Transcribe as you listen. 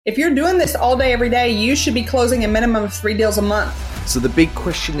If you're doing this all day, every day, you should be closing a minimum of 3 deals a month. So the big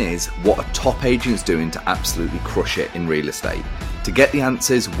question is, what are top agents doing to absolutely crush it in real estate? To get the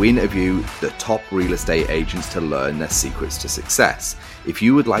answers, we interview the top real estate agents to learn their secrets to success. If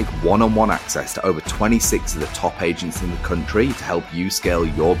you would like one-on-one access to over 26 of the top agents in the country to help you scale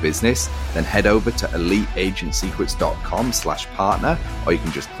your business, then head over to eliteagentsecrets.com/partner, or you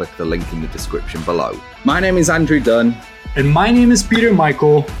can just click the link in the description below. My name is Andrew Dunn. And my name is Peter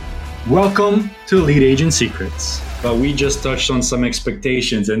Michael. Welcome to Elite Agent Secrets. But we just touched on some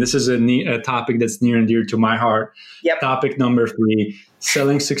expectations, and this is a topic that's near and dear to my heart. Yep. Topic number 3,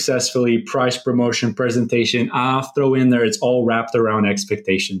 selling successfully, price, promotion, presentation. I'll throw in there, it's all wrapped around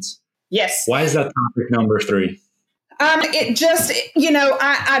expectations. Yes. Why is that topic number 3? It just,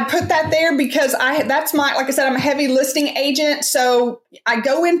 I put that there because like I said, I'm a heavy listing agent. So I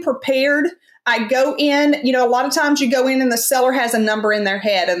go in prepared. I go in, a lot of times you go in and the seller has a number in their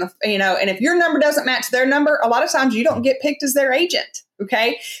head and and if your number doesn't match their number, a lot of times you don't get picked as their agent.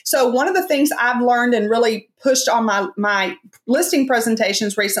 Okay. So one of the things I've learned and really pushed on my listing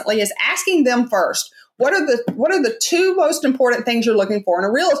presentations recently is asking them first. What are the 2 most important things you're looking for in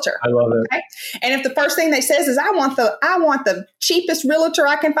a realtor? I love it. Okay? And if the first thing they says is, I want the cheapest realtor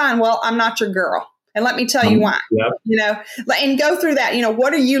I can find, well, I'm not your girl. And let me tell you why, and go through that.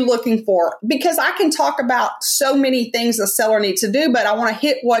 What are you looking for? Because I can talk about so many things a seller needs to do, but I want to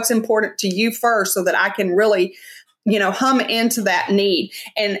hit what's important to you first so that I can really, hum into that need.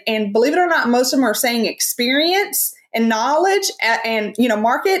 And believe it or not, most of them are saying experience and knowledge and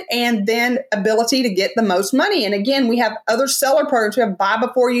market, and then ability to get the most money. And again, we have other seller programs. We have buy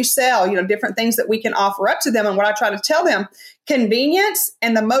before you sell, different things that we can offer up to them. And what I try to tell them, convenience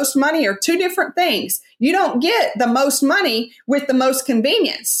and the most money are 2 different things. You don't get the most money with the most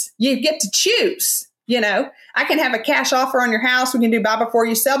convenience. You get to choose. I can have a cash offer on your house. We can do buy before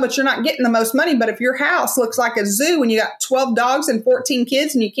you sell, but you're not getting the most money. But if your house looks like a zoo and you got 12 dogs and 14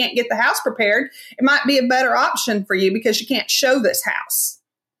 kids and you can't get the house prepared, it might be a better option for you because you can't show this house.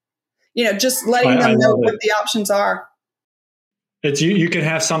 Just letting them know what the options are. It's you can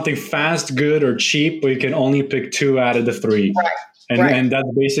have something fast, good, or cheap, but you can only pick 2 out of the 3. Right. And that's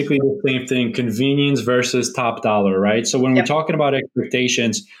basically the same thing, convenience versus top dollar, right? So when we're talking about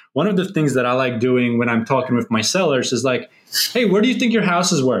expectations, one of the things that I like doing when I'm talking with my sellers is like, hey, what do you think your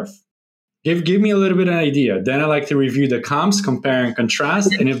house is worth? Give me a little bit of an idea. Then I like to review the comps, compare and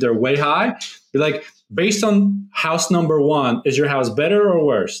contrast. And if they're way high, be like, based on house number 1, is your house better or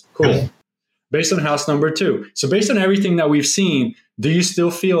worse? Cool. Based on house number 2. So based on everything that we've seen, do you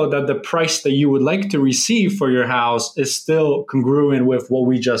still feel that the price that you would like to receive for your house is still congruent with what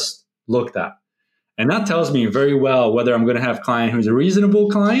we just looked at? And that tells me very well whether I'm going to have a client who's a reasonable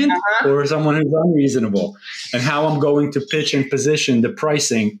client or someone who's unreasonable, and how I'm going to pitch and position the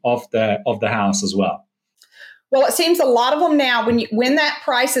pricing of the house as well. Well, it seems a lot of them now, when that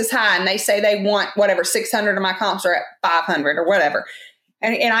price is high and they say they want whatever, 600 and my comps are at 500 or whatever.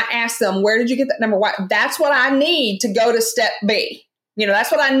 And I ask them, where did you get that number? Why? That's what I need to go to step B.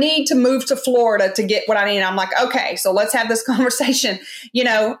 That's what I need to move to Florida to get what I need. And I'm like, okay, so let's have this conversation.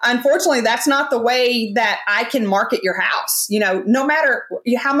 Unfortunately, that's not the way that I can market your house. No matter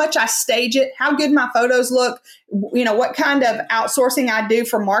how much I stage it, how good my photos look, what kind of outsourcing I do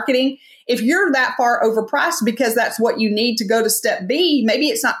for marketing. If you're that far overpriced because that's what you need to go to step B, maybe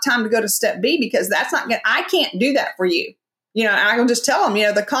it's not time to go to step B because that's not good. I can't do that for you. I can just tell them,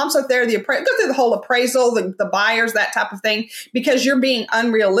 the comps up there, go through the whole appraisal, the buyers, that type of thing, because you're being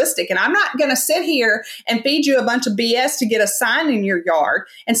unrealistic. And I'm not going to sit here and feed you a bunch of BS to get a sign in your yard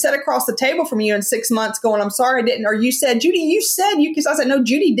and sit across the table from you in 6 months going, I'm sorry I didn't. Or you said, Judy, you said you, because I said, no,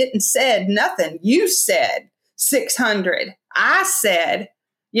 Judy didn't said nothing. You said 600. I said,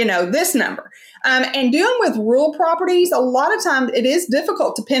 this number. And dealing with rural properties, a lot of times it is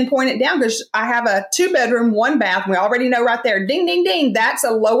difficult to pinpoint it down because I have a 2-bedroom, 1 bath. We already know right there, ding, ding, ding. That's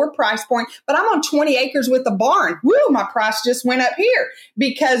a lower price point, but I'm on 20 acres with a barn. Woo, my price just went up here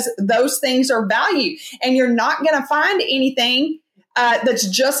because those things are valued. And you're not going to find anything that's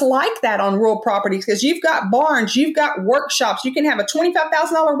just like that on rural properties because you've got barns, you've got workshops. You can have a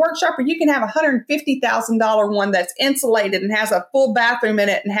 $25,000 workshop or you can have a $150,000 one that's insulated and has a full bathroom in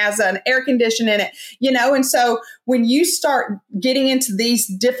it and has an air conditioner in it, And so when you start getting into these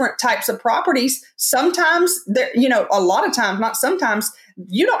different types of properties, sometimes, a lot of times, not sometimes,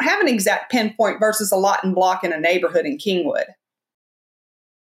 you don't have an exact pinpoint versus a lot and block in a neighborhood in Kingwood.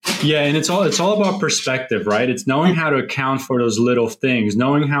 Yeah, and it's all about perspective, right? It's knowing how to account for those little things,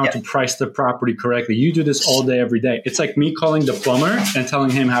 knowing how to price the property correctly. You do this all day, every day. It's like me calling the plumber and telling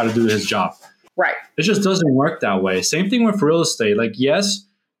him how to do his job. Right. It just doesn't work that way. Same thing with real estate. Like, yes,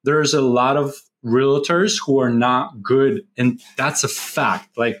 there's a lot of realtors who are not good, and that's a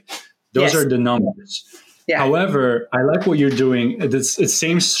fact. Like those are the numbers. Yeah. However, I like what you're doing. It's the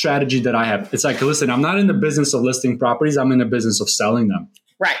same strategy that I have. It's like, listen, I'm not in the business of listing properties. I'm in the business of selling them.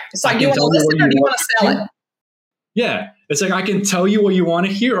 Right. It's like, do you want to list it or do you want to sell it? Yeah. It's like, I can tell you what you want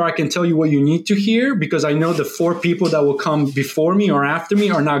to hear, or I can tell you what you need to hear, because I know the 4 people that will come before me or after me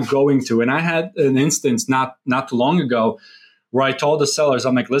are not going to. And I had an instance not too long ago where I told the sellers,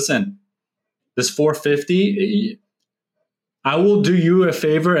 I'm like, listen, this 450, I will do you a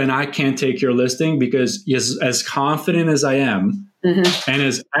favor and I can't take your listing, because as confident as I am and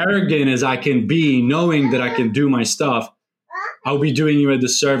as arrogant as I can be, knowing that I can do my stuff, I'll be doing you a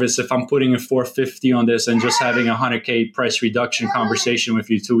disservice if I'm putting a 450 on this and just having a 100K price reduction conversation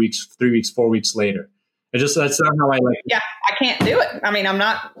with you 2 weeks, 3 weeks, 4 weeks later. That's not how I like it. Yeah, I can't do it. I mean, I'm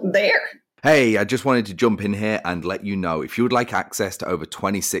not there. Hey, I just wanted to jump in here and let you know, if you would like access to over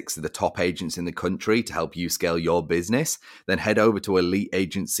 26 of the top agents in the country to help you scale your business, then head over to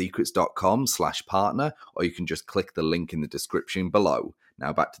eliteagentsecrets.com/partner, or you can just click the link in the description below.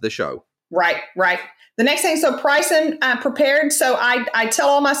 Now back to the show. Right. The next thing, so pricing prepared. So I tell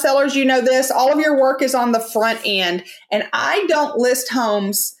all my sellers, you know this, all of your work is on the front end, and I don't list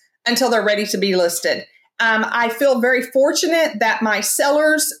homes until they're ready to be listed. I feel very fortunate that my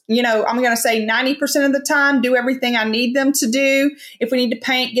sellers, I'm going to say 90% of the time, do everything I need them to do. If we need to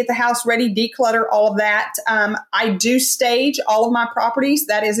paint, get the house ready, declutter, all of that. I do stage all of my properties.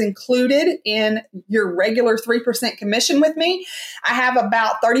 That is included in your regular 3% commission with me. I have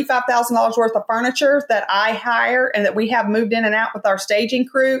about $35,000 worth of furniture that I hire and that we have moved in and out with our staging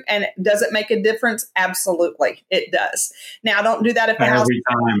crew. And does it make a difference? Absolutely, it does. Now, I don't do that if the house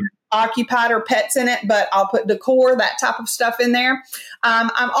occupied or pets in it, but I'll put decor, that type of stuff in there.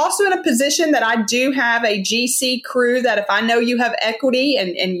 I'm also in a position that I do have a GC crew that if I know you have equity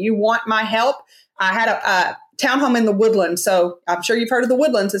and you want my help, I had a townhome in the Woodlands. So I'm sure you've heard of the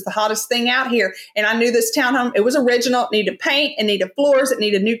Woodlands. It's the hottest thing out here. And I knew this townhome, it was original. It needed paint, it needed floors, it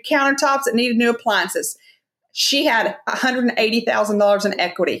needed new countertops, it needed new appliances. She had $180,000 in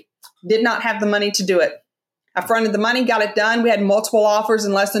equity, did not have the money to do it. I fronted the money, got it done. We had multiple offers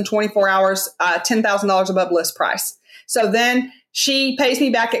in less than 24 hours, $10,000 above list price. So then she pays me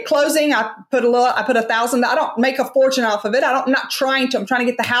back at closing. I put $1,000. I don't make a fortune off of it. I'm not trying to. I'm trying to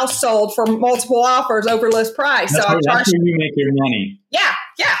get the house sold for multiple offers over list price. That's where you make your money. Yeah.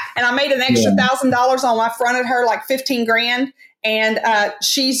 And I made an extra $1,000 on. I fronted her like $15,000, and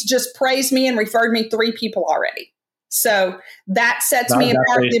she's just praised me and referred me 3 people already. So that sets me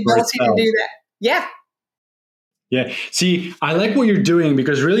apart, the ability to do that. Yeah. Yeah. See, I like what you're doing,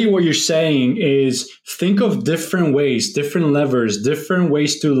 because really what you're saying is think of different ways, different levers, different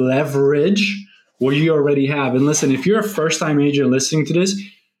ways to leverage what you already have. And listen, if you're a first-time agent listening to this,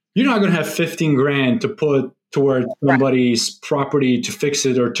 you're not going to have $15,000 to put towards somebody's property to fix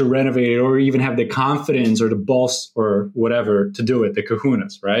it or to renovate it, or even have the confidence or the balls or whatever to do it, the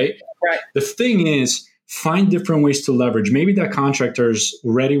kahunas, right? Right. The thing is, find different ways to leverage. Maybe that contractor's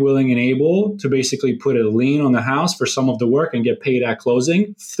ready, willing, and able to basically put a lien on the house for some of the work and get paid at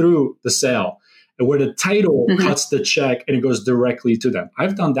closing through the sale, and where the title cuts the check and it goes directly to them.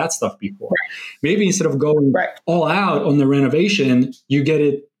 I've done that stuff before. Right. Maybe instead of going all out on the renovation, you get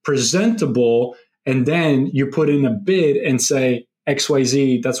it presentable, and then you put in a bid and say,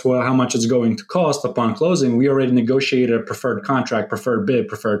 XYZ, that's how much it's going to cost upon closing. We already negotiated a preferred contract, preferred bid,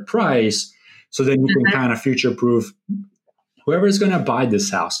 preferred price. So then you can kind of future-proof whoever is going to buy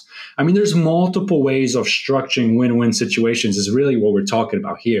this house. I mean, there's multiple ways of structuring win-win situations is really what we're talking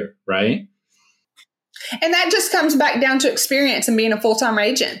about here, right? And that just comes back down to experience and being a full-time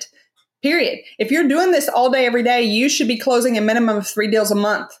agent, period. If you're doing this all day, every day, you should be closing a minimum of 3 deals a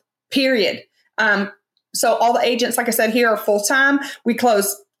month, period. So all the agents, like I said, here are full-time. We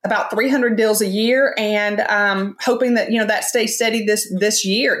close about 300 deals a year, and hoping that, that stays steady this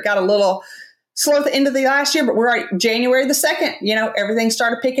year. It got a little slow at the end of the last year, but we're at January the 2nd, everything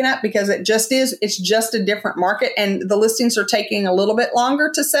started picking up because it's just a different market, and the listings are taking a little bit longer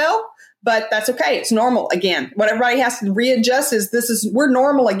to sell, but that's okay. It's normal again. What everybody has to readjust is we're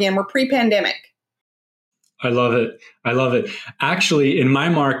normal again. We're pre-pandemic. I love it. Actually, in my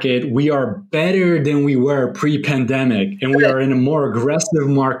market, we are better than we were pre-pandemic, and we are in a more aggressive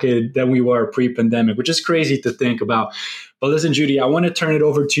market than we were pre-pandemic, which is crazy to think about. But listen, Judy, I want to turn it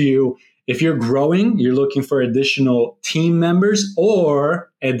over to you. If you're growing, you're looking for additional team members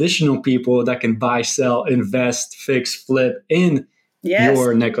or additional people that can buy, sell, invest, fix, flip in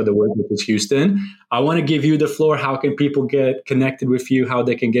your neck of the woods, which is Houston. I want to give you the floor. How can people get connected with you? How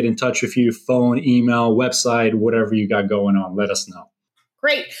they can get in touch with you? Phone, email, website, whatever you got going on. Let us know.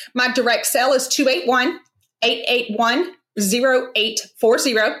 Great. My direct cell is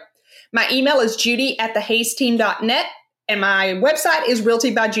 281-881-0840. My email is judy@thehayesteam.net. And my website is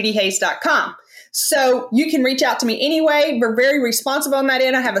realtybyjudyhayes.com. So you can reach out to me anyway. We're very responsive on that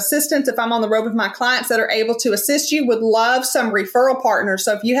end. I have assistants if I'm on the road with my clients that are able to assist you. Would love some referral partners.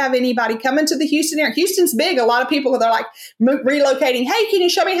 So if you have anybody coming to the Houston area, Houston's big. A lot of people, they're like relocating. Hey, can you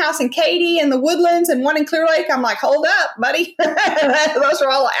show me a house in Katy and the Woodlands and one in Clear Lake? I'm like, hold up, buddy. Those are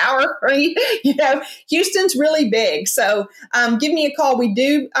all hour free. Houston's really big. So give me a call. We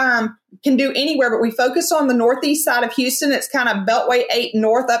do can do anywhere, but we focus on the northeast side of Houston. It's kind of Beltway 8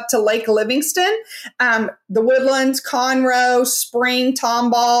 north up to Lake Livingston, the Woodlands, Conroe, Spring,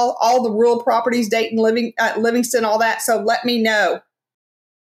 Tomball, all the rural properties, Dayton, Livingston, all that. So let me know.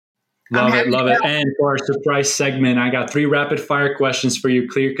 Love it. And for our surprise segment, I got 3 rapid fire questions for you.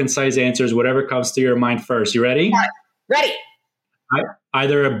 Clear, concise answers, whatever comes to your mind first. You ready? Ready.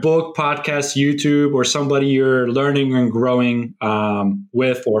 Either a book, podcast, YouTube, or somebody you're learning and growing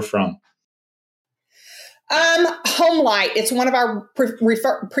with or from. HomeLight. It's one of our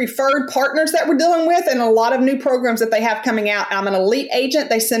preferred partners that we're dealing with, and a lot of new programs that they have coming out. I'm an elite agent.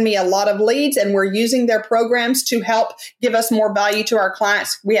 They send me a lot of leads, and we're using their programs to help give us more value to our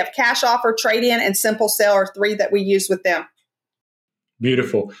clients. We have cash offer, trade-in, and simple sale are 3 that we use with them.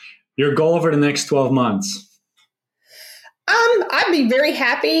 Beautiful. Your goal over the next 12 months? I'd be very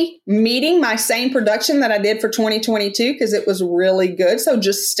happy meeting my same production that I did for 2022 because it was really good. So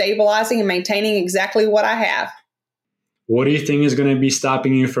just stabilizing and maintaining exactly what I have. What do you think is going to be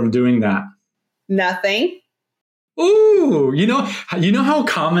stopping you from doing that? Nothing. Ooh, you know how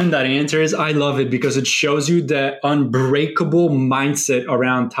common that answer is? I love it because it shows you the unbreakable mindset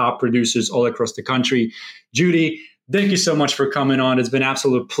around top producers all across the country. Judy, thank you so much for coming on. It's been an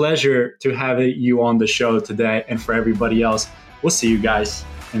absolute pleasure to have you on the show today. And for everybody else, we'll see you guys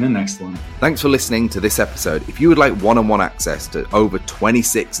in the next one. Thanks for listening to this episode. If you would like one-on-one access to over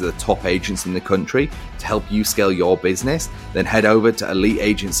 26 of the top agents in the country to help you scale your business, then head over to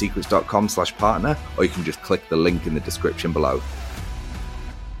eliteagentsecrets.com/partner, or you can just click the link in the description below.